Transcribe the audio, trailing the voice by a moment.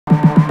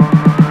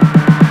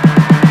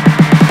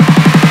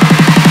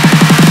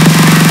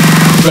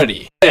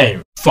Ready,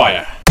 aim,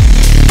 fire.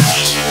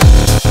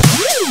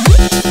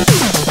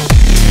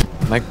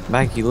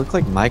 Mike, you look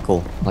like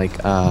Michael, like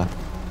the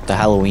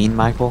Halloween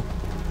Michael.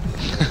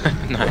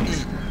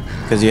 Nice.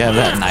 Because you have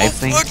that knife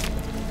thing.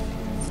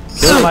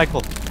 Kill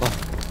Michael. Oh.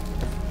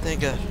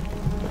 Thank God.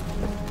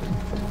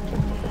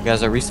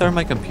 Guys, I restarted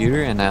my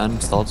computer and I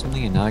uninstalled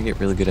something and now I get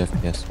really good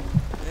FPS.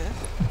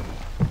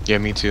 Yeah,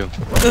 me too.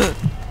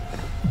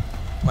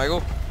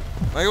 Michael?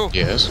 Michael?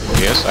 Yes,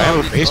 yes. I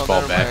have a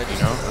baseball bat, you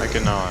know. I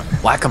can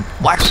Whack him!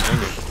 Whack him! swing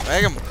it.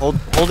 Whack him.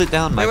 Hold it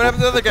down, Hey, Michael. what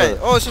happened to the other guy? Put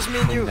Oh, it's just me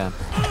and thing you. down.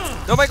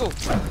 No, Michael.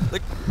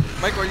 Look,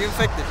 Michael, are you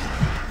infected?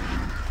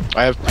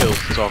 I have pills.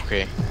 It's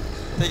okay.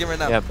 Take it right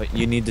now. Yeah, but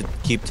you need to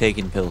keep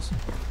taking pills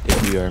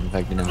if you are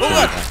infected and Oh,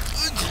 God.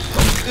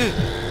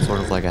 sort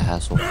of like a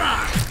hassle.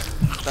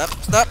 Stop,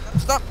 stop,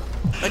 stop.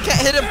 I can't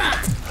hit him.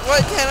 Why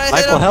can't I hit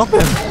Michael, him? help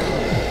him!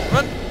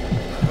 Run.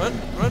 Run,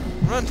 run,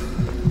 run.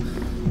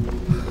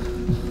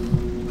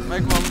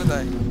 Michael, I'm gonna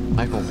die.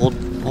 Michael, hold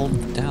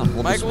down.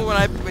 Hold this Michael,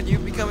 one. when you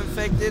become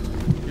infected,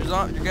 your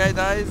guy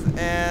dies,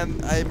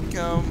 and I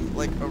become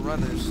like a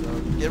runner. So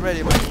get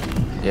ready, Michael.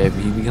 Yeah,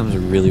 he becomes a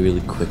really,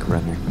 really quick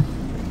runner.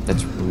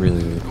 That's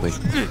really, really quick.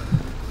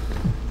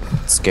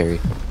 It's scary.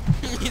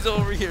 He's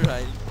over here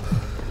hiding.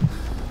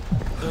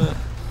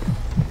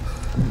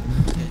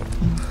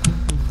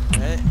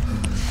 Okay.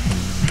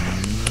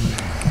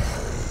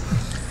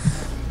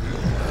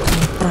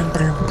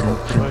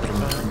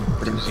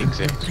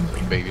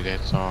 Baby,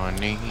 that's on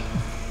me.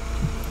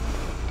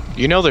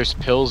 You know there's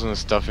pills and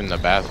stuff in the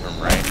bathroom,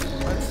 right?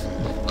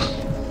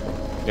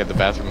 What? Yeah, the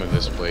bathroom of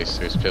this place,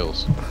 there's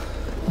pills.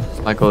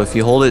 Michael, if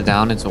you hold it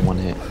down, it's a one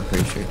hit. I'm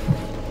pretty sure.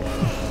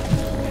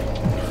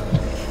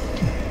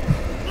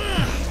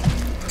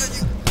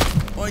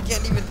 Oh, I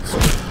can't even.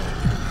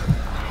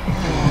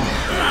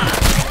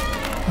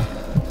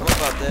 I'm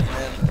about dead,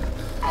 man.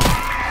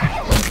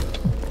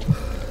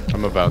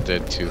 I'm about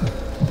dead too.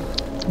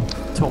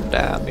 Don't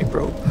die on me,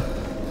 bro.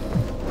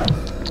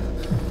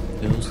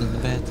 Pills in the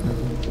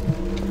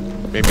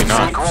bathroom. Maybe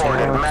not.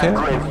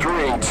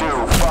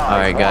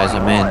 Alright, guys,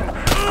 I'm in.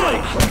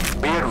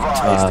 Be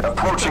advised,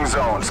 approaching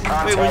zones.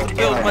 Wait, where's the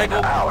pills,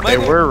 Michael? They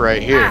Michael? were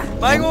right here.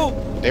 Michael,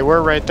 They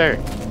were right there.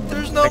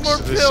 there's no Next more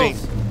to the pills.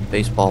 sink.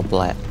 Baseball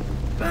bat.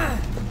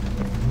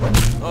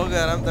 Oh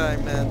God, I'm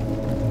dying, man.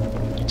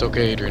 It's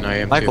okay, Adrian. I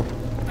am Michael, too.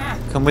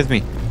 come with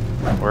me.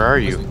 Where are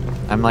you?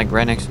 I'm like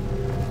right next.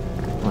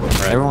 Come on,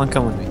 everyone,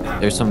 come with me.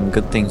 There's some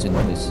good things in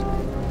this.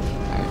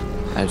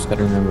 Alright, I just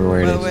gotta remember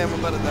where it By the way, is. I'm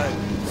about to die.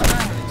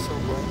 It's so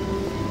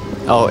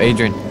low. Oh,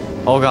 Adrian.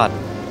 Oh God.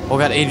 Oh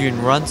God, Adrian,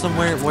 run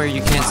somewhere where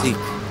you can't see,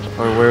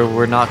 or where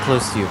we're not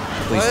close to you.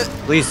 Please,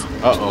 What? please.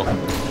 Uh-oh.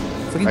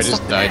 Freaking I just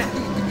stop. died.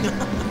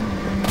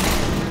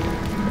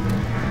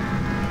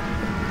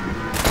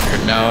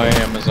 And now I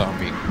am a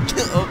zombie.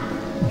 Oh.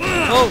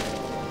 Oh.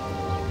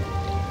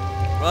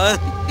 Run.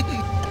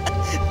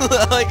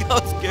 I like how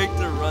his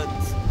character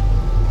runs.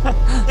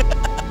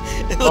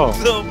 It looks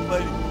Oh. so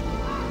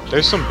funny.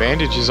 There's some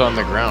bandages on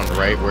the ground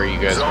right where you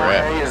guys were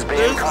at.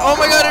 There's, oh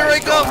my God, here I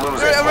come. I'm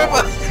right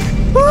by.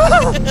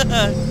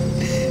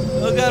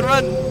 Oh God,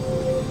 run.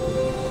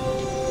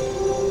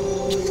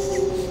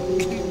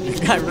 This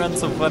guy runs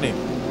so funny.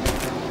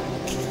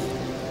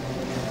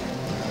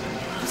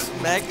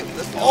 Smack him.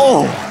 That's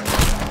Oh!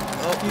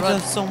 Oh, He run.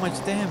 does so much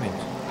damage.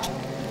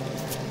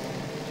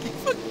 Keep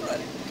fucking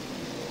running.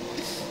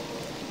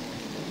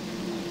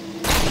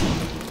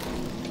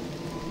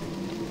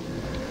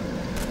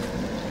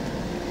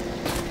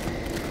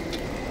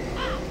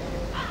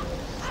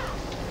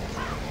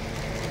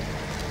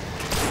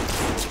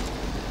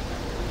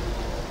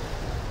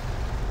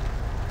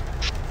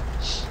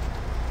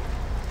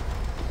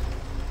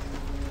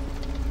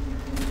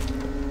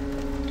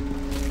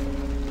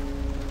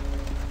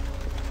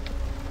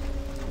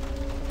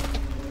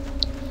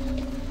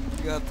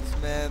 You got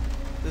this, man.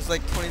 There's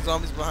like 20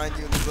 zombies behind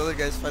you, and this other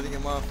guy's fighting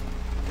him off.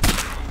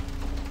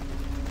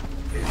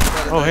 You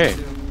gotta Oh, die hey.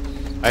 too.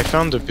 I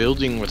found a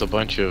building with a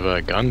bunch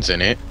of guns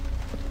in it.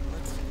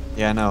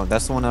 Yeah, no,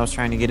 that's the one I was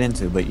trying to get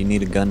into, but you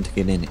need a gun to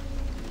get in it.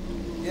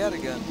 You had a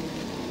gun.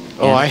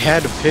 Oh, Yeah. I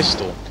had a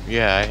pistol.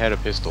 Yeah, I had a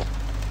pistol.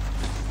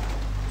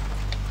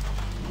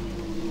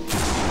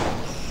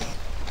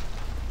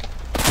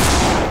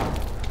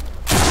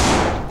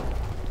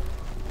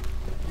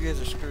 You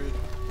guys are screwed.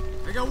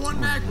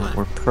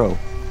 We're pro.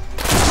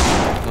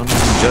 Don't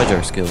even judge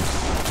our skills.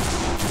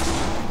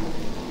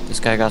 This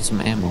guy got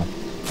some ammo.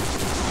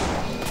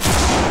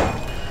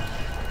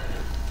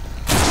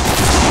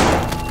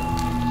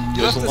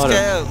 You There's left a this lot of-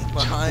 guy out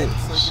behind,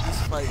 so he can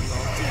just fight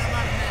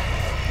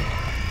zombies.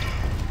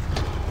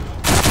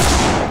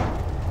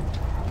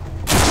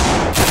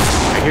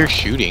 I hear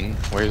shooting.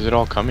 Where is it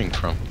all coming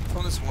from?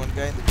 From this one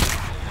guy in the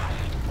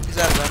gym. He's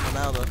out of ammo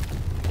now, though.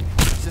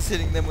 He's just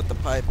hitting them with the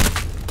pipe.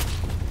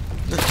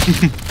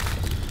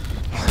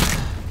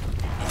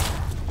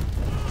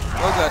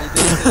 Oh God, he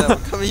didn't see that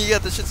one coming. He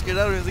got the shit scared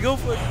out of him. He was like, go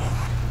for it.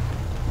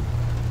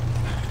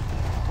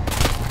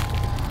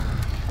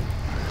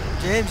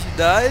 James, you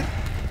died?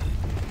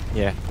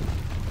 Yeah.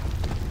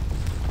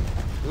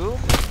 Boom.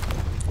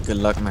 Good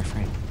luck, my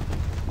friend.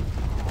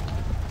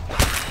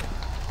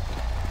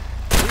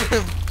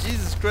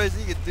 Jesus Christ,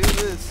 he can do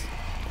this.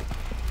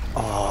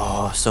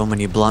 Oh, so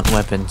many blunt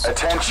weapons.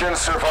 Attention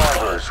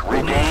survivors,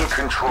 regain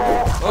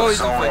control Oh, of he's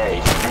Zone A.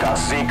 You got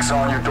Zeke's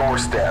on your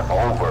doorstep.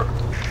 Over.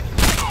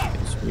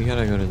 So we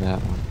gotta go to that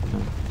one. No.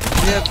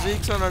 We have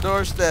Zeke's on our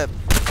doorstep.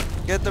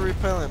 Get the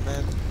repellent,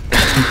 man.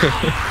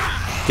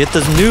 Get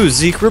this new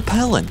Zeke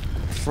repellent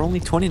for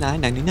only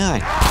 $29.99.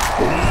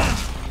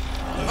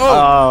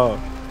 Oh!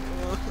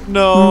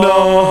 No!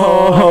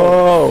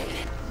 No!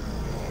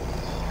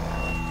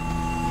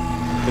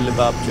 Billy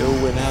Bob Joe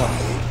went out.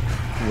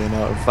 Went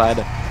out and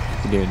fighter.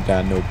 He didn't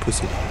die no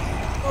pussy.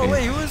 Oh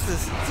wait, who is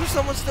this? Is there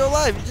someone still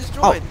alive? You just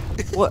Oh, joined.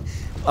 what?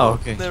 Oh,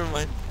 okay. Never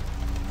mind.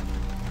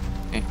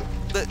 Okay.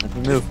 Let Let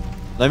me move.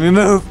 Let me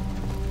move.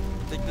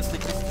 Take this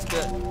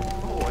guy.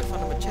 Oh, I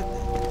found a machete.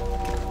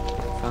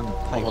 Found the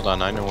Oh, pipe. hold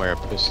on, I know where a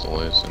pistol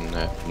is and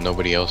that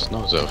nobody else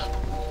knows of.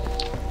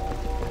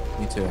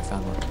 Me too, I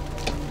found one.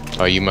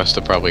 Oh, you must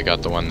have probably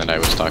got the one that I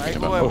was talking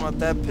I about. want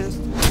that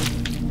pistol.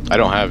 I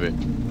don't have it.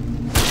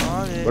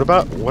 Oh, yeah.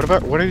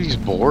 What are these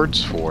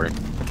boards for?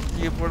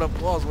 You can put up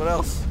walls. What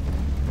else?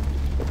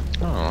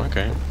 Oh,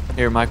 okay.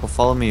 Here, Michael,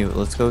 follow me.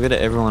 Let's go get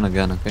everyone a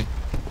gun, okay?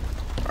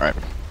 Alright.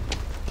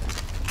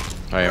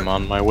 I am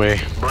on my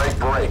way.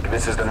 Break.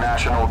 This is the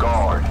National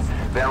Guard.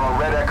 There are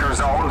Red Ecker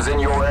zones in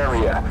your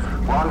area.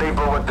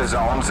 Rendezvous at the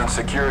zones and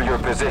secure your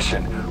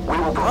position. We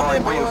will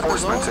provide Rendezvous at the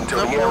reinforcements zones, until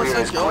the then we'll area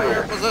is secure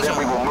your clear. position. Then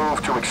we will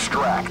move to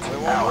extract.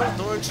 We Out. want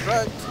to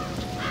extract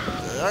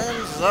the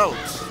items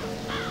out.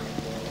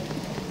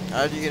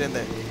 How'd you get in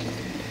there?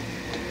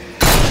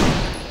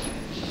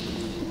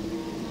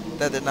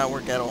 That did not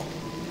work at all.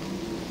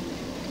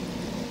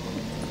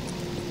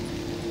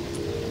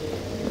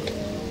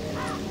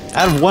 I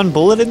have one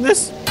bullet in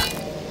this? Do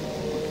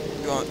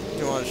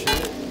you want to shoot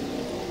it?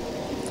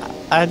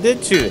 I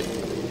did shoot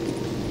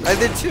it. I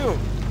did too.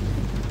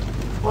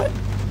 What?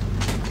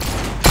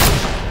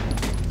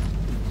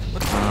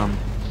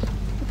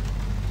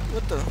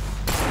 What the?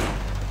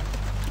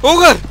 Oh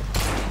god!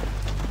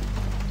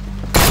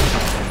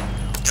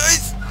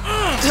 Guys,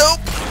 help!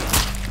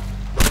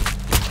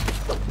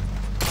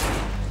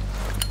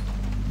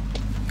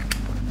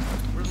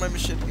 Where'd my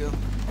machete go?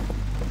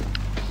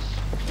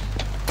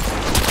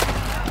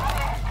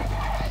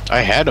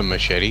 I had a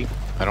machete.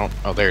 I don't.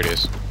 Oh, there it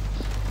is.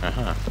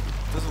 Uh-huh.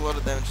 There's a lot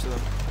of damage to them.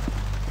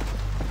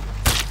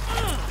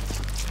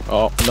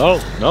 Oh, no.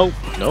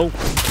 Michael.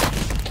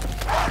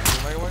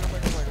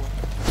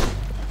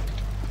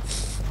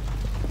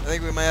 I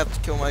think we might have to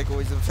kill Michael.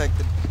 He's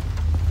infected.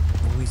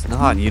 No, he's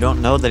not. You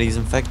don't know that he's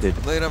infected.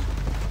 Look at him.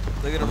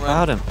 Look at him What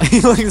run. about him? He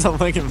looks so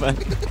fucking funny.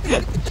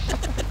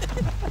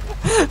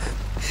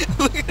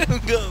 Look at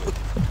him go.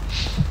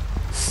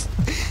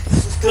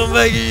 Come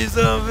back here, you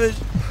son of a bitch.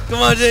 Come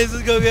on, James.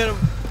 Let's go get him.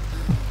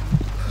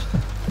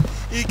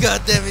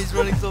 Goddamn, he's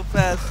running so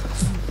fast.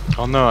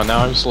 Oh no, now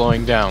I'm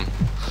slowing down.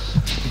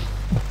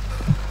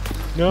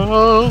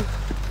 No! Oh,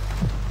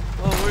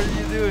 what are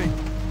you doing?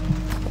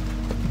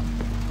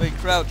 Wait,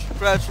 crouch.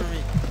 Crouch for me.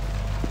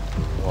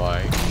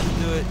 Why?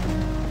 Do it.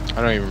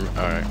 I don't even.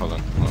 Alright, hold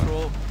on.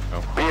 Control.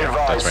 Oh, Be yeah,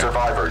 advised, that's right.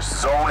 survivors.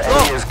 Zone A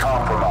Oh. is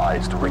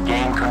compromised.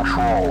 Regain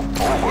control. You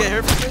Over. get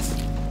hurt from this?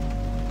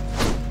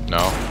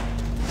 No.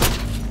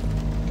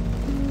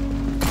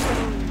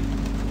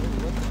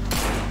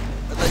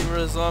 I thought you were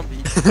a zombie.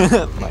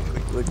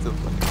 Michael looks so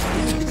funny.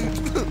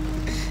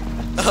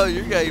 Oh,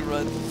 your guy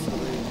runs.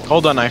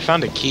 Hold on, I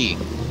found a key.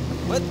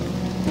 What?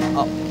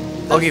 Oh.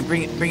 Okay,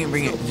 bring it.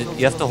 Just,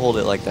 you have to hold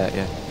it like that,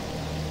 yeah.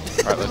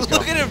 Alright, let's go.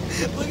 Look at him.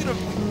 Look at him.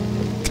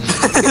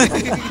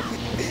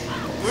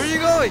 Where are you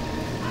going?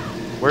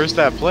 Where's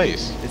that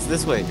place? It's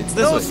this way. It's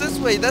this No, way. it's this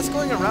way. That's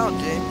going around,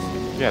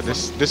 James. Yeah,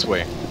 this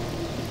way.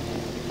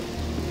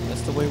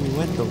 That's the way we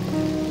went, though.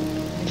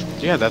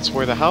 Yeah, that's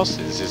where the house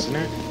is, isn't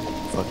it?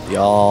 Fuck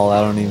y'all.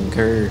 I don't even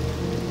care.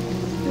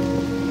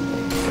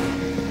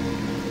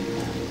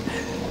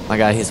 My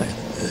guy, he's like,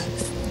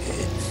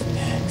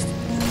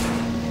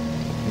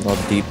 with all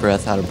deep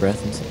breath, out of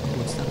breath, and stuff. Oh,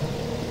 what's that?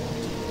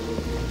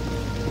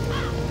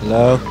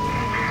 Hello?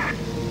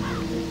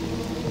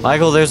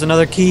 Michael, there's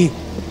another key.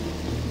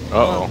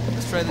 Uh-oh.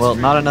 Let's try this. Well,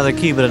 not another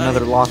key, but another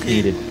Another lock key.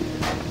 needed.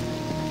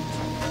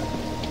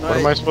 What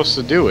am I supposed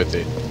to do with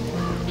it?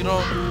 We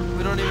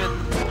don't even.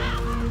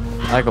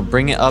 Michael,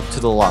 bring it up to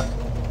the lock.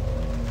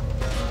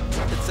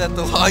 It's at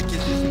the lock.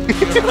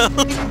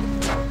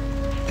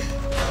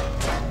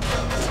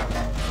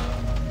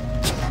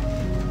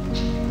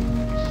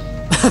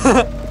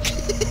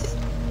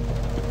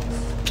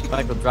 It's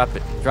Michael, drop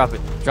it.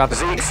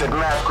 Zeke's at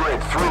map grid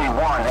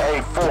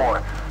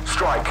 31A4.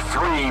 Strike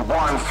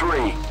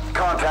 313.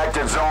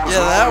 Contacted zones Yeah,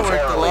 that worked a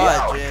momentarily lot,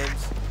 out.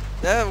 James.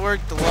 That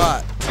worked a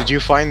lot. Did you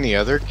find the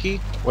other key?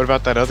 What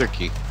about that other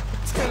key?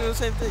 It's kind of the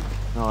same thing.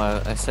 No,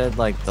 I said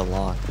like the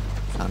lock.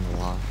 Found the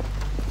lock.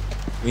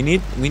 We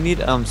need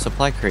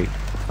supply crate.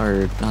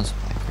 Or not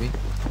supply crate.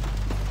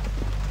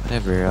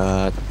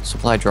 Whatever,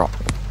 supply drop.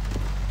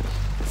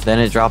 Then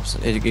it drops.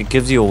 It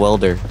gives you a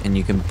welder, and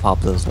you can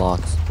pop those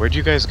locks. Where'd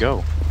you guys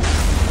go?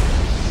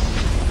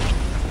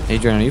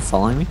 Adrian, are you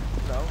following me?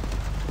 No.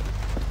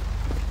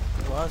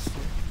 I lost you.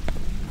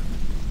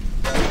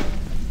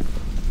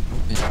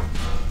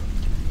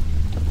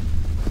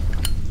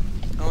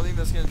 I don't think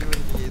that's gonna do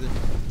anything either.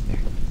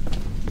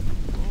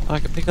 Oh, I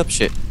can pick up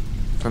shit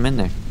from in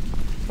there.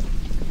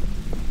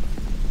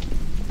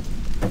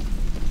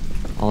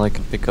 All I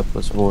could pick up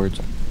was boards.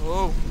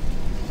 Oh.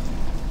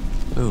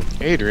 Ooh.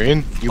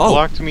 Adrian, you Oh.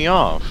 blocked me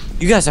off.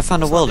 You guys, I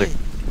found a That's not welder. me.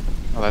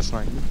 Oh, that's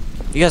not you.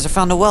 You guys, I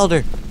found a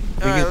welder.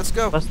 We Alright, can let's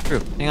go. Bust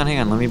through. Hang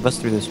on. Let me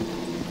bust through this one.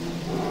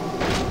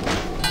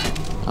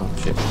 Oh,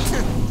 shit.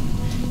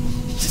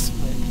 Just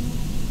wait.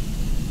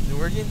 Is it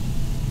working?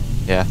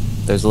 Yeah,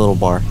 there's a little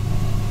bar.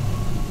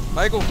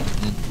 Michael,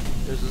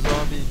 there's a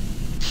zombie.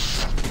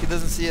 He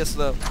doesn't see us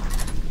though.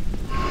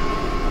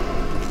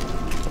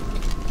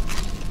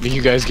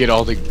 You guys get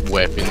all the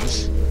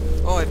weapons.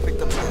 Oh, I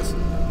picked up this.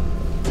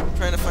 I'm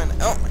trying to find.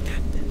 Oh my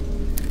god.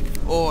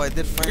 Oh, I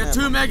did find. I got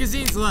ammo. 2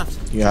 magazines left.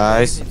 You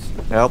guys,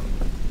 help.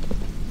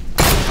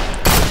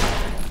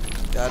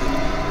 Got it.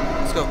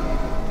 Let's go.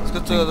 Let's go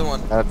to the other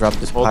one. Gotta drop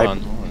this Hold pipe. on.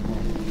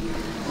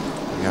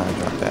 You gotta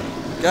drop that.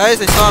 Guys,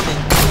 they saw me.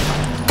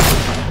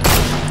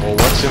 Well,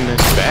 what's in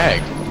this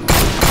bag?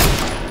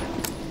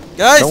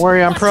 Guys. Don't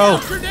worry, I'm pro.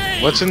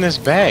 Grenade! What's in this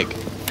bag?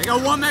 I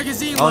got 1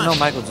 magazine Oh left. no,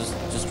 Michael,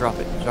 just drop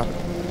it. Drop it.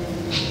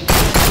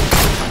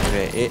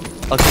 Okay,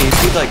 okay, you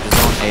see like the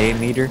zone A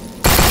meter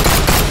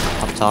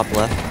up top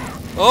left?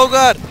 Oh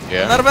god.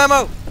 Yeah. I'm out of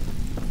ammo.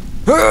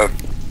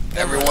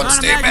 Everyone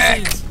stay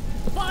back.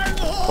 Fire in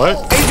the hole!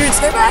 What? Adrian,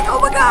 stay back! Oh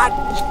my god!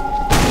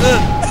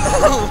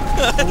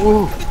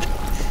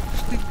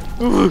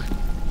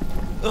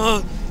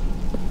 Oh.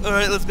 All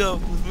right, let's go.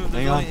 Let's move.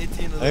 Hang There's on. only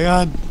 18 of them. Hang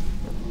on.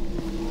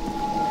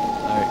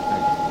 Alright,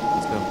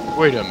 let's go.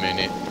 Wait a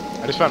minute.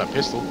 I just found a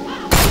pistol.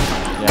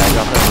 Yeah, I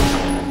dropped that.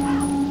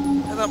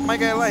 I thought my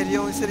guy lied. He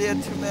only said he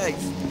had 2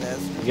 mags.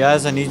 Bastard. You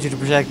guys, I need you to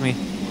protect me.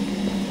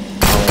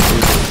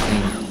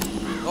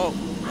 Oh,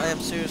 I am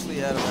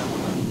seriously out of ammo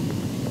now.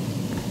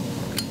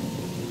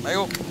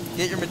 Michael,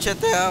 get your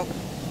machete out.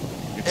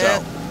 It's And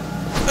out.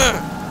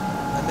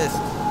 I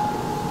missed.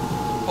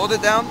 Hold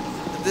it down,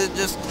 and then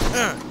just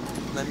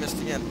and I missed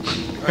again.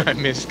 I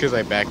missed because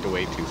I backed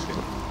away too soon.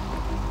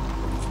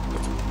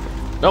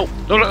 No!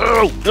 No! No!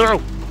 No! No!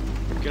 No!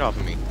 Get off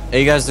of me.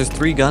 Hey guys, there's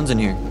 3 guns in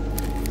here.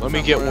 Let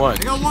me get one.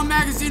 I got 1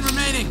 magazine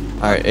remaining.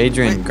 Alright,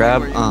 Adrian, Wait,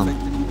 grab where are you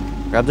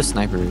infected? grab the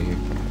sniper right here.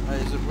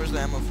 Alright, where's the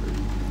ammo for?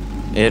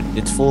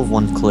 It's full of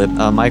 1 clip.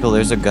 Michael,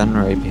 there's a gun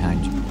right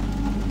behind you.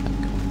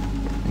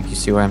 Like you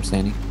see where I'm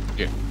standing?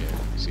 Yeah, yeah,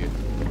 I see it.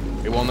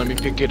 It won't let me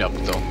pick it up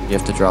though. You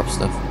have to drop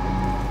stuff.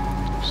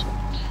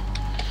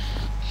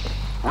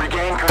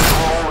 Regain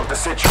control of the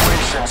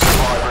situation,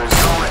 survivors.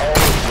 Zone A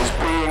is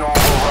being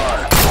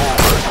overrun.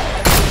 Over.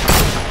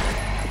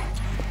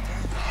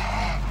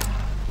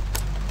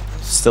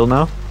 Still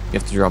no? You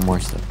have to drop more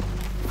stuff.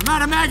 I'm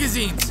out of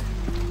magazines.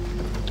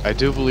 I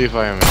do believe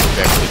I am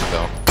infected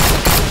though.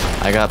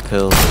 I got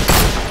pills.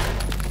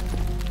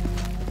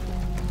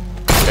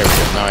 There we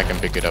go. Now I can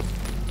pick it up.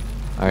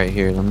 Alright,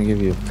 here, let me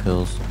give you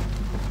pills.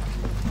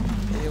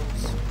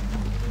 Nails.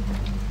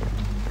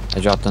 I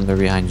dropped them, they're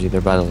behind you,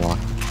 they're by the lock.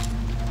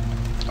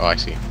 Oh, I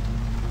see.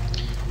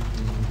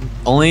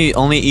 Only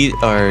eat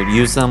or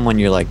use them when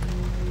you're like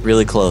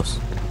really close,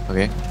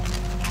 okay?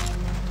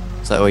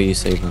 So that way you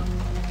save them,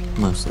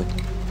 mostly.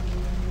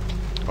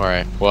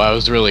 Alright. Well, I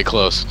was really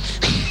close.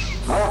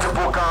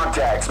 Multiple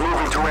contacts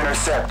moving to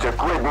intercept a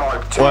grid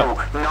mark 2,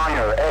 What? 9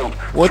 or 8.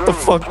 What the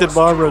 3 fuck did plus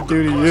Barbara 2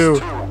 do to plus you?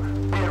 2.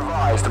 Be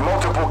advised,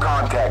 multiple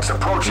contacts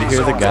approaching You hear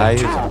the zones guy at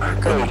who's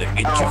 2, coming to 8, get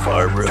you, Alpha.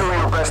 Barbara? Do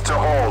your best to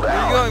hold Where are you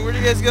out. going? Where do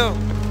you guys go?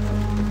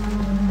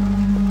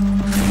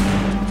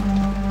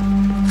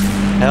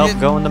 Help,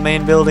 go in the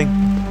main building.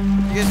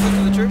 You guys went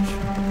to the church?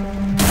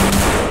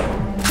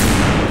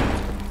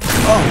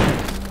 Oh!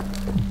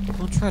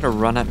 Don't try to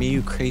run at me,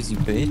 you crazy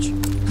bitch.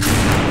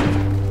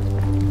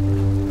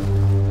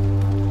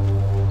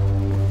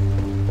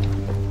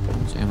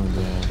 Where's ammo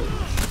bag?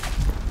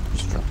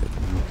 Just drop it.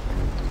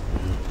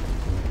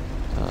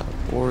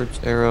 Boards,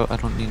 arrow, I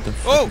don't need the.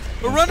 Oh,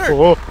 a runner!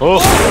 Oh! Oh!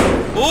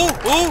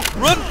 Oh,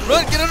 run,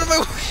 get out of my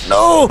way!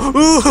 No!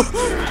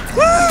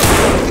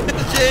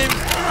 James!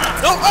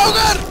 No, oh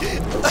god!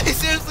 I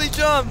seriously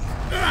jumped!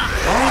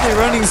 Why are they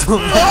running so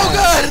fast? Oh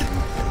god!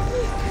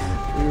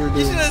 We were You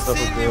doing should have stuff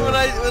seen up me there. when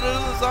it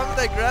was a zombie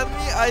that grabbed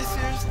me. I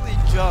seriously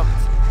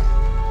jumped.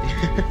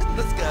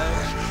 This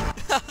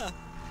guy.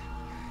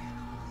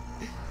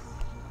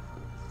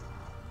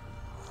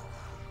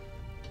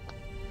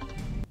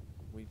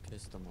 We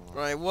pissed them off.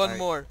 Alright, one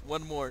more.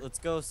 Let's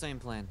go, same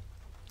plan.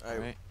 Alright.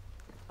 Alright.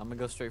 I'm gonna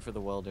go straight for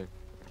the welder.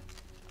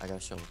 I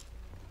got shovel.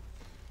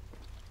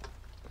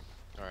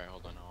 Alright,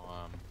 hold on.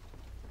 I'll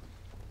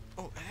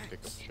Oh, pick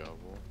up axe.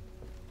 shovel.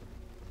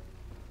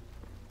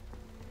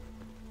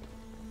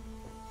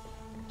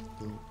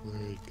 Don't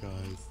worry,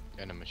 guys.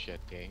 And a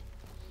machete.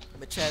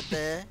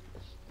 Machete.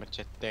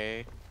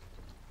 Machete.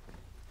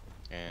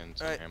 and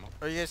some Alright, ammo.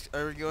 are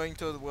you going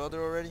to the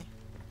welder already?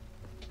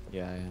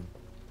 Yeah, I am.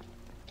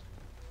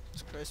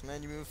 Jesus Christ,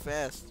 man, you move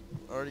fast.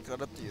 Already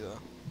caught up to you though.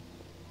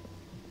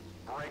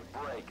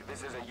 Break.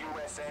 This is a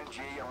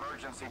USNG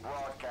emergency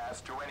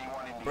broadcast to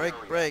anyone in the Break,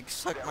 area.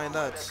 suck There my are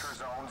nuts. Red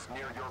Ecker zones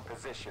near your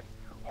position.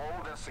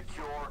 Hold and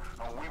secure,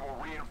 and we will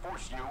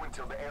reinforce you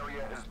until the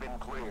area has been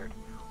cleared.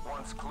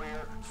 Once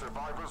clear,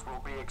 survivors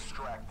will be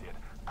extracted.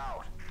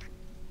 Out.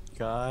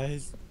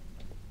 Guys,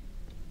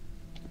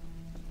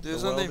 Do the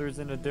something. welder's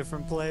in a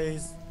different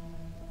place.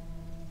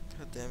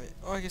 God damn it.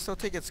 Oh, I can still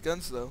take its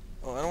guns though.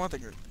 Oh, I don't want the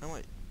grenade. I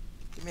want.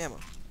 Give me ammo.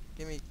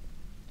 Give me.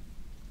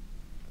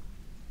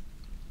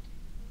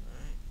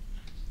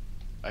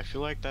 I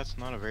feel like that's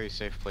not a very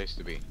safe place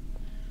to be.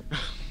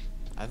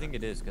 I think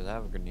it is, because I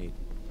have a grenade.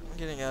 I'm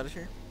getting out of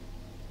here.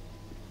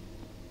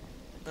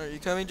 Are you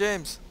coming,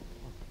 James?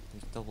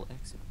 There's double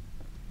exit.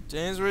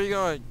 James, where are you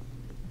going?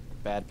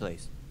 Bad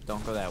place.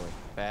 Don't go that way.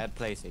 Bad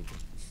place, Adrian.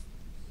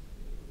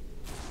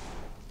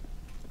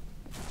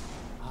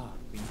 Ah,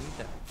 we need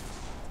that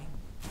thing.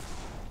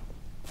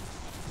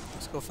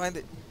 Let's go find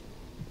it.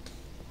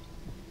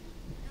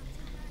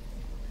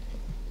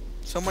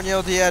 Someone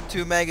yelled he had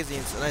 2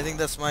 magazines, and I think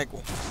that's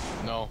Michael.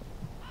 No,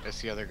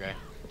 it's the other guy.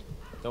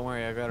 Don't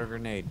worry, I got a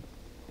grenade.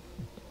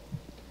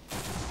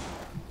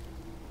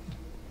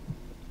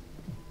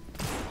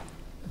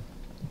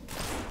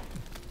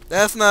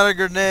 That's not a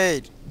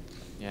grenade.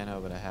 Yeah, I know,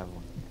 but I have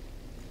one.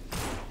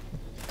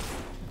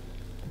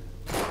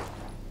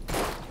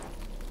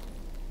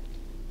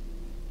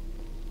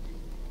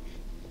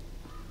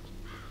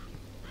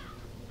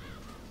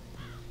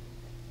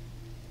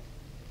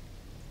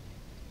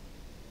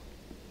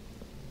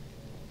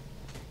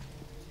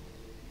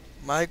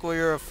 Michael,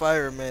 you're a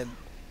fireman.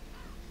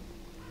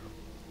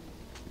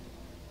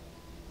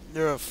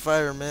 You're a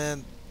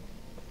fireman.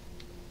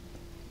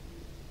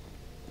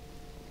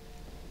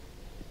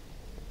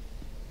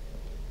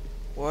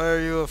 Why are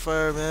you a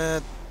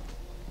fireman?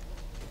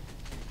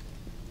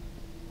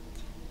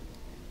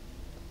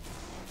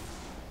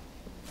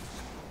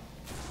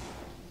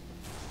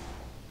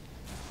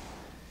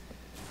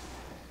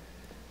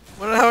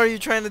 What the hell are you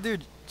trying to do,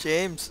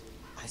 James?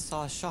 I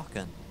saw a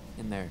shotgun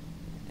in there,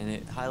 and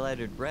it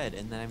highlighted red,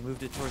 and then I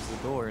moved it towards the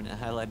door, and it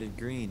highlighted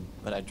green.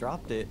 But I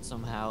dropped it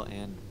somehow,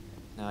 and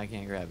now I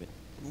can't grab it.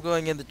 I'm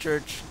going in the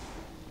church.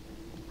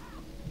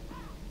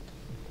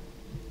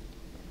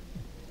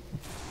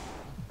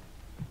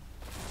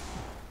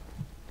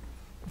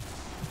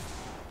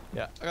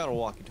 Yeah, I got a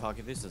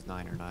walkie-talkie. This is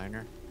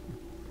Niner.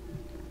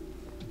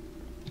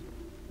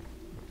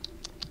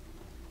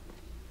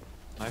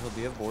 Michael,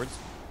 do you have boards?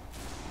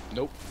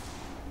 Nope.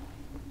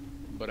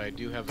 But I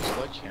do have a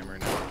sledgehammer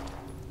now.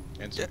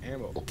 And some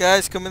ammo.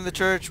 Guys, come in the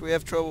church. We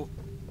have trouble.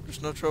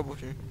 There's no trouble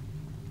here.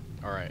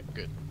 Alright,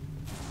 good.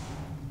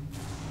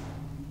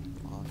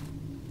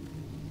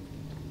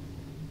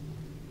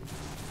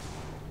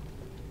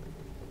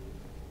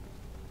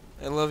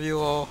 I love you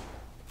all.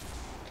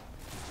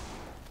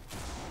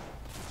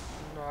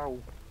 No.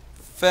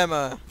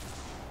 FEMA.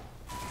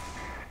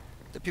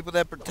 The people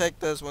that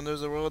protect us when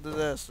there's a world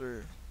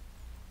disaster.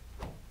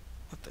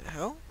 What the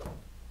hell?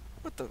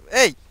 What the?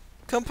 Hey!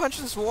 Come punch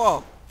this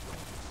wall.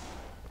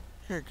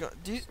 Here, go.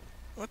 Do you?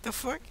 What the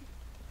fuck?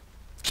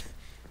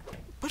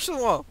 Punch the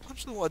wall.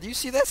 Punch the wall. Do you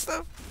see that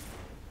stuff?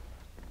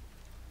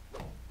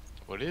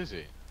 What is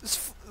it?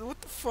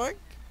 What the fuck?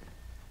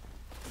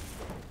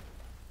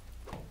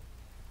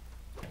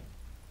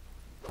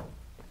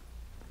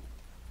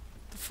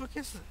 The fuck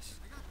is this?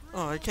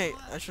 Oh, I can't.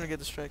 I shouldn't get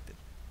distracted.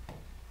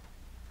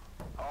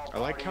 I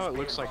like how it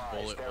looks like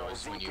bullet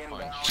holes when you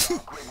punch.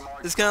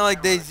 It's kind of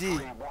like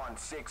DayZ.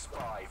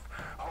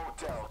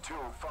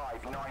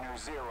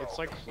 It's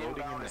like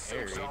floating in the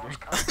air, Adrian.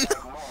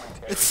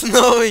 It's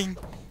snowing.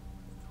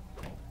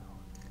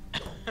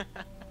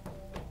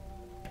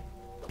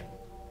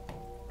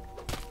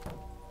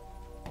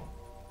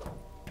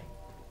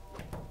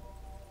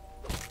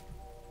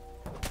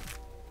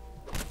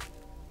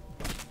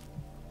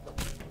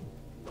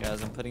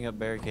 Guys, I'm putting up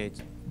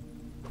barricades.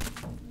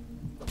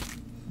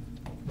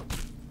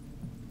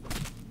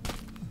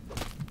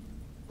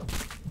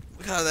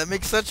 God, that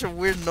makes such a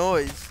weird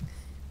noise.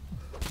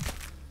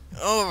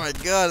 Oh my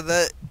god,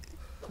 that...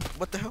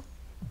 What the hell?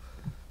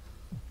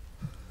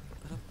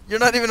 You're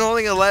not even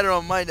holding a lighter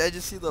on mine, I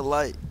just see the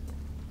light.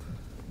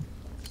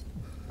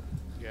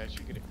 Yeah, I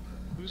should get it.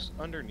 Who's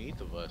underneath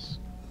of us?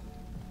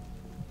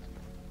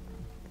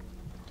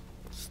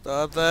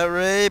 Stop that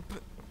rape!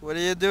 What are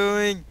you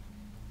doing?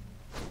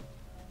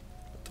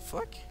 What the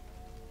fuck?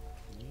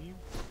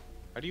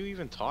 How do you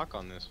even talk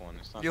on this one?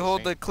 It's not You the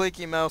hold same. the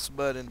clicky mouse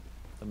button.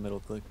 The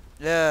middle click.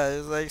 Yeah,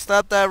 it's like,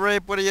 stop that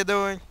rape, what are you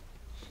doing?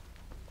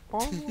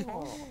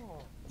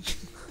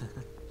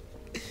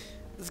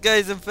 This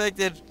guy's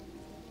infected.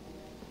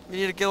 We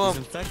need to kill He's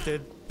him.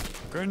 infected.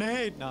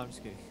 Grenade! No, I'm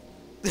just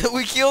kidding.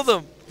 We killed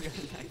him!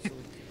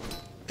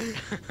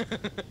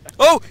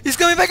 Oh! He's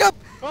coming back up!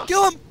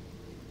 Kill him!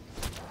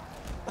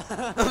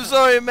 I'm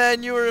sorry,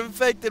 man, you were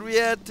infected, we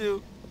had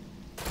to.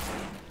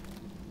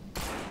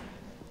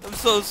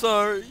 so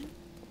sorry.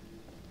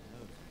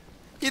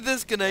 He You guys are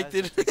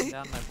disconnected. taking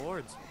down my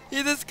boards.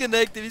 He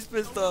disconnected. He's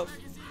pissed off.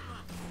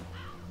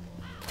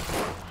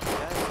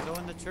 Guys, go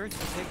in the church.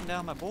 You're taking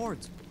down my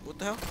boards. What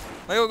the hell?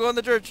 Michael, go in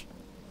the church.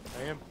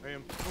 I am.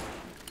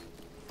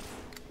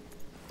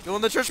 Go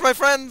in the church, my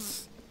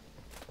friends.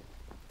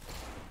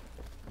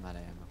 I'm out of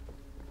ammo.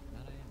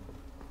 I'm out of ammo.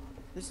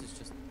 This is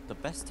just the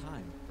best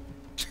time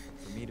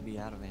for me to be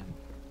out of ammo.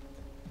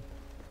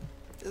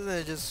 Isn't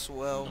it just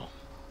swell?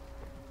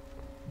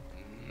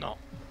 No.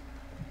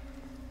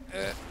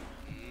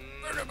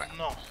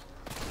 No.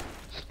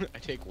 I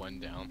take one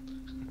down.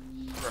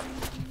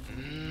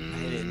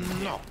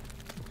 No.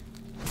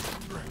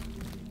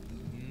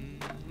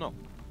 No.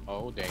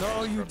 Oh, dang. No,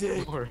 I you struck the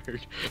did. board.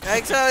 I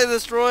accidentally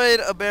destroyed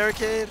a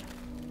barricade.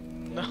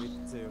 No. Me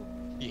too.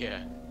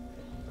 Yeah.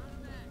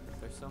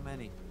 There's so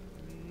many.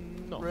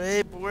 No.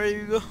 Rape, where are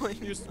you going?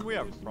 We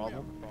have a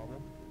problem.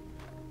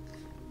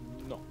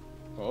 No.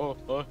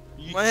 Oh,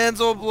 My hand's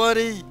all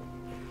bloody.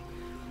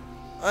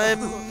 I'm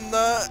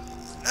not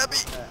happy.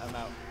 I'm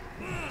out.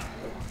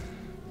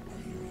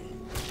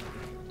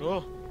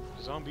 Oh,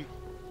 zombie.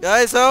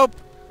 Guys, help!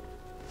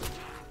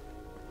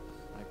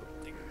 Michael,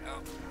 take it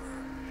out.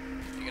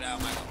 Take it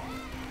out, Michael.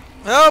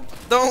 Help!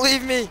 Don't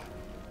leave me.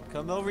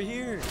 Come over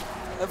here.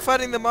 I'm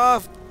fighting them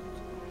off.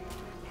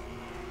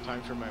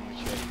 Time for my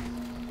machete.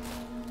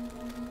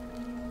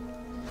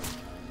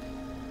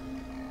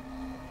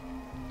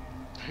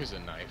 There's a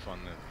knife on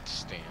the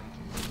stand.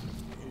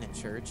 In the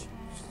church.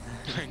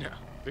 I know.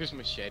 There's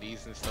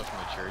machetes and stuff in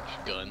the church.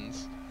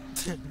 Guns.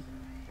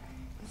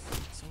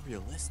 So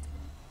realistic.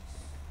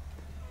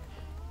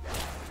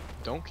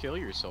 Don't kill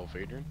yourself,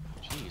 Adrian.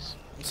 Jeez.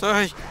 I'm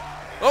sorry.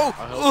 Oh!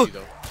 I'll help you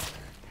though.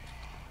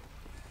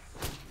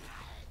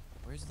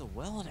 Where's the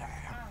welder?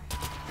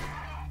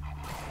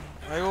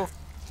 Michael,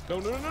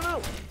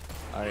 No.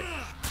 Alright.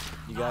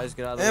 You guys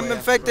get out of the I'm way.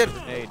 infected.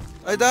 Throw a grenade.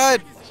 I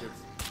died.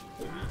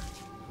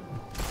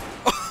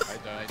 I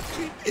died.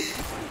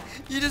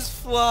 You just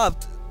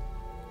flopped.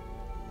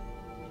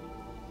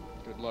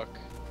 Good luck.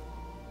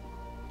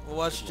 We'll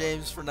watch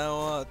James from now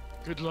on.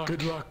 Good luck.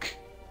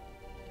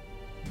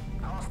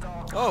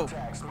 Hostile Oh.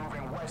 contacts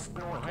moving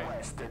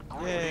west-northwest at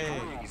grade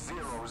Yay.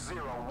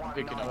 3019.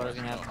 Picking I up. was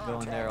gonna have to go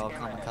in there all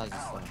kamikaze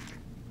style.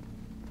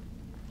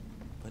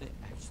 But it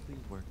actually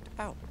worked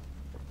out.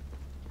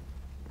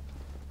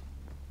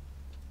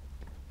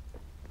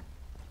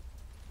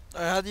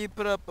 Alright, how do you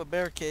put up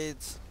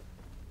barricades?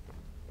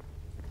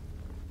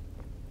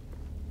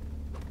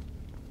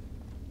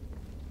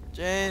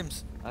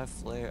 James. I have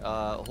flare.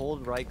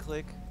 Hold right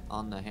click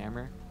on the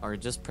hammer, or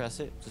just press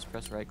it. Just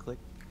press right click.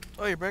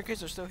 Oh, your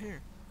barricades are still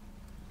here.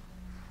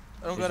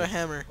 I don't Is got a it-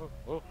 hammer.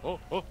 Oh.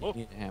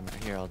 Need a hammer.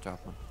 Here, I'll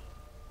drop one.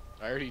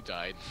 I already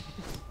died.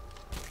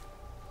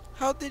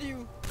 How did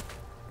you?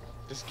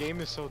 This game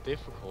is so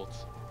difficult.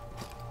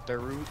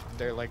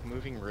 They're like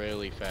moving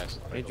really fast.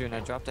 Adrian, I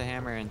dropped a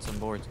hammer and some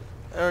boards.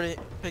 I already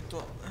picked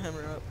one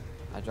hammer up.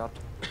 I dropped.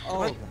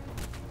 What?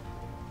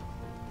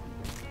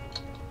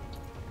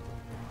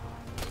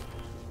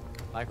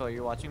 Michael, are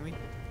you watching me?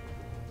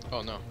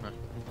 Oh no.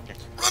 Okay.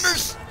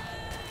 Runners!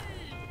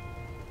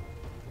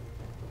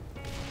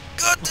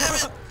 God damn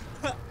it!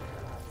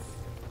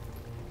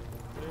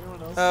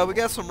 Anyone else? We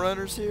got some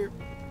runners here.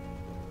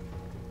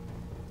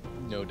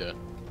 No duh.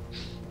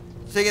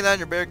 Taking down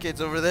your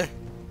barricades over there.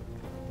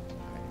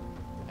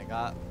 I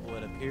got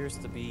what appears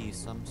to be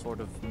some sort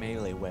of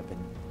melee weapon.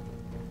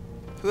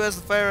 Who has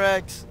the fire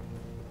axe?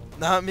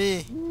 Not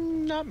me.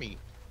 Not me.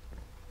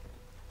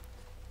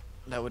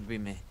 That would be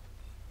me.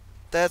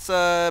 That's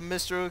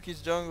Mr.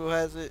 Ookie's Jungle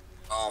has it.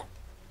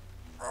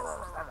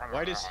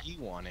 Why does he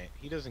want it?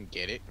 He doesn't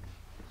get it.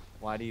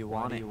 Why do you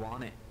want it?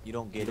 You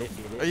don't get it.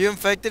 Are you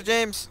infected,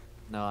 James?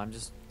 No, I'm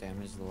just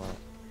damaged a lot.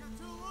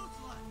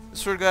 I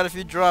swear to God, if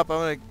you drop,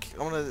 I'm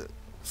gonna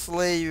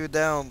slay you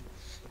down.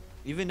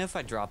 Even if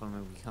I drop him,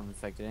 and become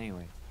infected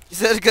anyway. You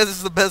said because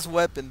it's the best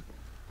weapon.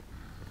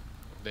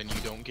 Then you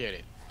don't get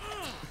it.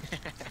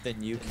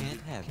 Then you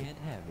can't have it.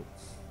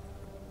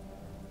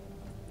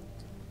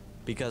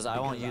 Because I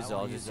won't use it,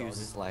 I'll just use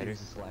this lighter.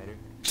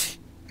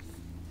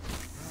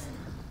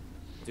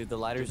 Dude, the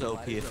lighter's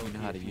OP if you know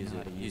how to use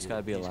it. You just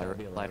gotta be a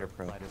lighter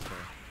pro. An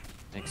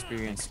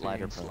experienced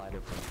lighter pro.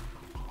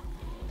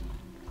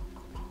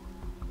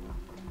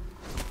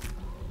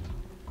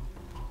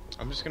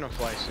 I'm just gonna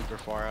fly super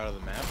far out of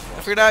the map. I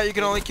figured out you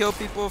can only kill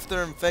people if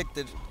they're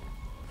infected.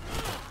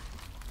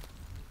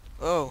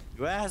 Oh,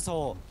 You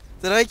asshole!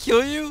 did I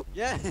kill you?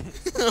 Yeah!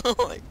 Oh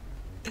my-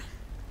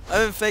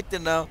 I'm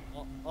infected now.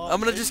 I'm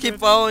gonna just keep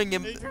following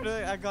him.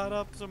 I got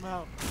up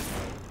somehow.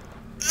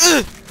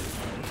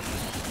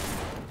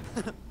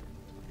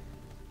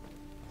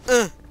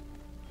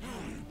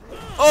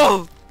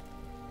 Oh!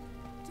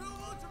 2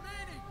 loads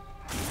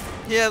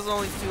remaining. He has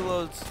only 2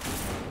 loads.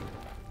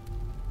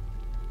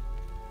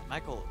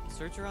 Michael,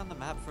 search around the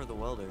map for the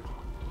welder.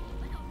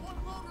 I got 1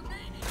 load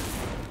remaining.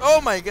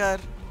 Oh my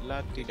God.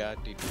 La -di -da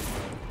 -di -di.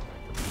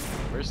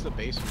 Where's the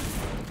basement?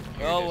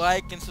 Here it Well, is.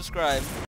 like and subscribe.